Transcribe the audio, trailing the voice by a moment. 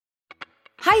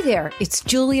Hi there, it's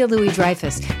Julia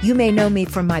Louis-Dreyfus. You may know me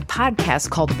from my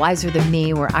podcast called Wiser Than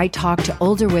Me, where I talk to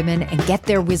older women and get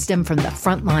their wisdom from the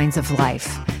front lines of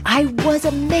life. I was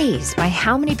amazed by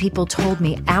how many people told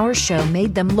me our show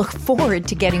made them look forward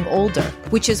to getting older,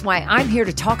 which is why I'm here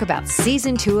to talk about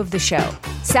Season 2 of the show.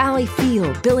 Sally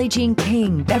Field, Billie Jean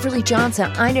King, Beverly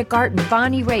Johnson, Ina Garten,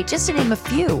 Bonnie Raitt, just to name a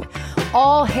few.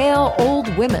 All hail old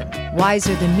women.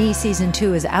 Wiser Than Me Season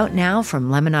 2 is out now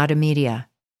from Lemonada Media.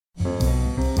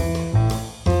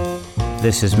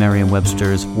 This is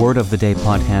Merriam-Webster's Word of the Day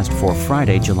podcast for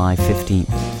Friday, July 15th.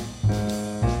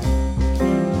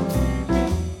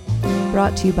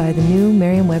 Brought to you by the new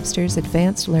Merriam-Webster's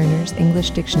Advanced Learners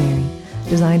English Dictionary,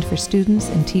 designed for students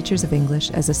and teachers of English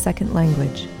as a second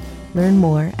language. Learn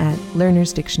more at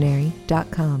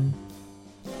learnersdictionary.com.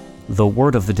 The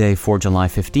word of the day for July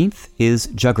 15th is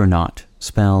juggernaut,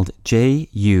 spelled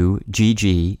Juggernaut.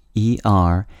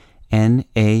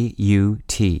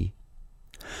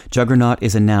 Juggernaut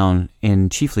is a noun. In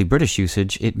chiefly British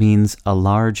usage, it means a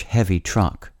large, heavy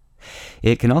truck.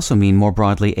 It can also mean more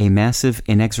broadly a massive,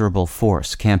 inexorable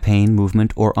force, campaign,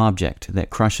 movement, or object that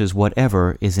crushes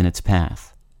whatever is in its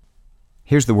path.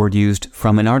 Here's the word used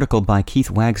from an article by Keith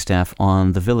Wagstaff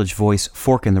on the Village Voice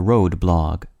Fork in the Road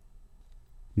blog.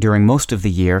 During most of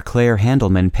the year, Claire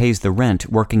Handleman pays the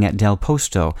rent working at Del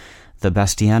Posto, the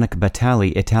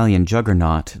Bastianich-Batali Italian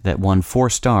juggernaut that won 4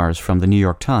 stars from the New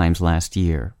York Times last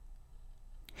year.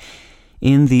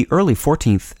 In the early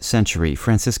 14th century,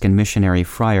 Franciscan missionary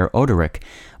Friar Odoric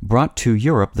brought to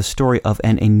Europe the story of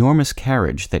an enormous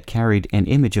carriage that carried an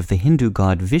image of the Hindu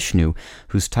god Vishnu,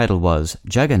 whose title was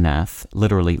Jagannāth,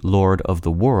 literally Lord of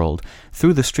the World,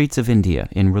 through the streets of India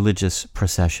in religious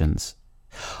processions.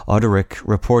 Odoric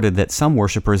reported that some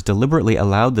worshippers deliberately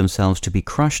allowed themselves to be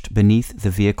crushed beneath the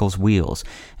vehicle's wheels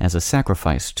as a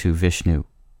sacrifice to Vishnu.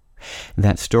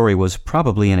 That story was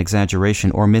probably an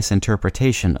exaggeration or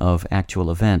misinterpretation of actual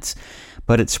events,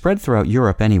 but it spread throughout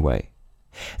Europe anyway.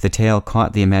 The tale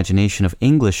caught the imagination of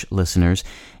English listeners,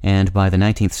 and by the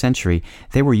 19th century,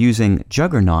 they were using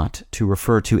juggernaut to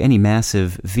refer to any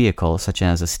massive vehicle such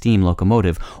as a steam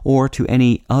locomotive, or to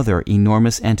any other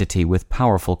enormous entity with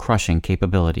powerful crushing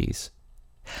capabilities.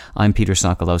 I'm Peter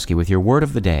Sokolowski with your Word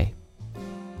of the Day.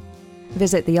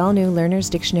 Visit the all-new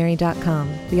learnersdictionary.com,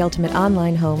 the ultimate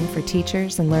online home for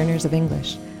teachers and learners of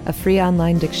English. A free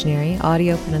online dictionary,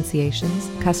 audio pronunciations,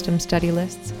 custom study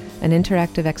lists, and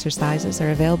interactive exercises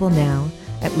are available now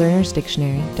at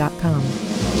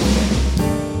learnersdictionary.com.